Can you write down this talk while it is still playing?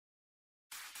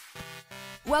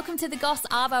Welcome to the Goss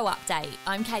Arvo update.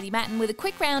 I'm Katie Matten with a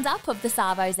quick roundup of the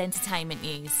Sarvo's entertainment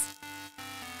news.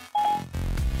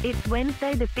 It's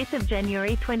Wednesday, the 5th of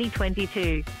January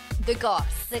 2022. The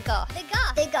Goss. The Goss. The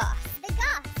Goss. The Goss. The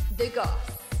Goss. The Goss.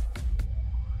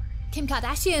 Kim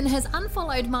Kardashian has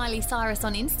unfollowed Miley Cyrus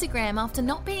on Instagram after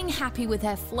not being happy with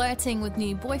her flirting with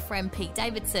new boyfriend Pete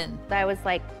Davidson. I was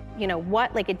like, you know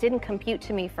what? Like, it didn't compute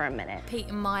to me for a minute. Pete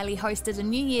and Miley hosted a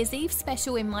New Year's Eve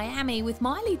special in Miami, with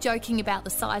Miley joking about the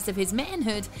size of his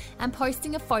manhood and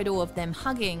posting a photo of them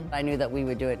hugging. I knew that we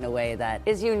would do it in a way that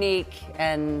is unique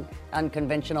and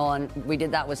unconventional, and we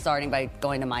did that with starting by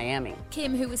going to Miami.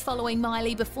 Kim, who was following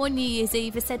Miley before New Year's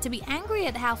Eve, is said to be angry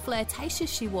at how flirtatious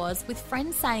she was, with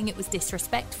friends saying it was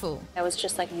disrespectful. I was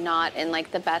just not in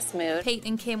the best mood. Pete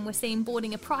and Kim were seen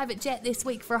boarding a private jet this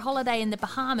week for a holiday in the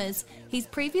Bahamas. He's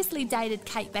previously dated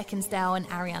Kate Beckinsale and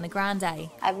Ariana Grande.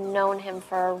 I've known him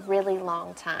for a really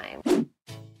long time.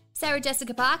 Sarah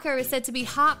Jessica Parker is said to be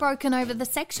heartbroken over the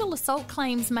sexual assault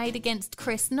claims made against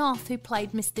Chris Noth, who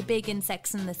played Mr. Big in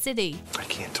Sex and the City. I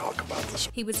can't talk about this.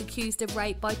 He was accused of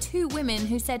rape by two women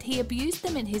who said he abused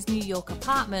them in his New York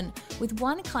apartment, with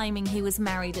one claiming he was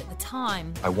married at the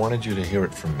time. I wanted you to hear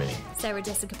it from me. Sarah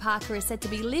Jessica Parker is said to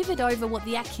be livid over what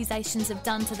the accusations have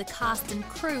done to the cast and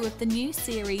crew of the new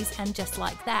series And Just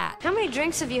Like That. How many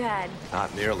drinks have you had?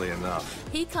 Not nearly enough.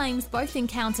 He claims both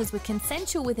encounters were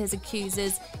consensual with his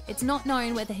accusers. It's not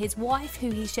known whether his wife,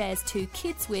 who he shares 2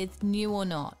 kids with, knew or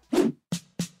not.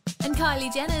 And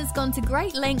Kylie Jenner's gone to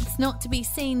great lengths not to be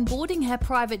seen boarding her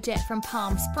private jet from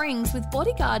Palm Springs, with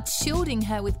bodyguards shielding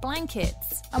her with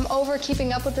blankets. I'm over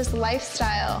keeping up with this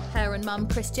lifestyle. Her and mum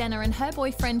Kris Jenner and her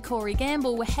boyfriend Corey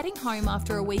Gamble were heading home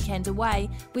after a weekend away,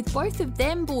 with both of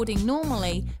them boarding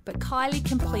normally, but Kylie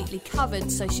completely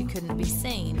covered so she couldn't be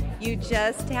seen. You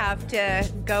just have to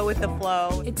go with the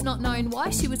flow. It's not known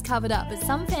why she was covered up, but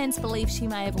some fans believe she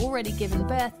may have already given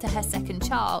birth to her second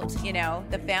child. You know,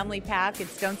 the family package,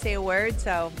 don't say a word,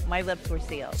 so my lips were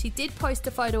sealed. She did post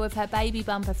a photo of her baby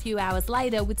bump a few hours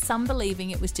later, with some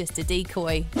believing it was just a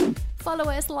decoy. Follow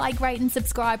us, like, rate and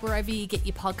subscribe wherever you get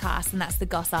your podcasts, and that's the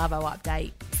Goss Arvo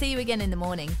update. See you again in the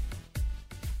morning.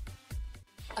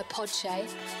 A Podshape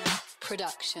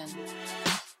production.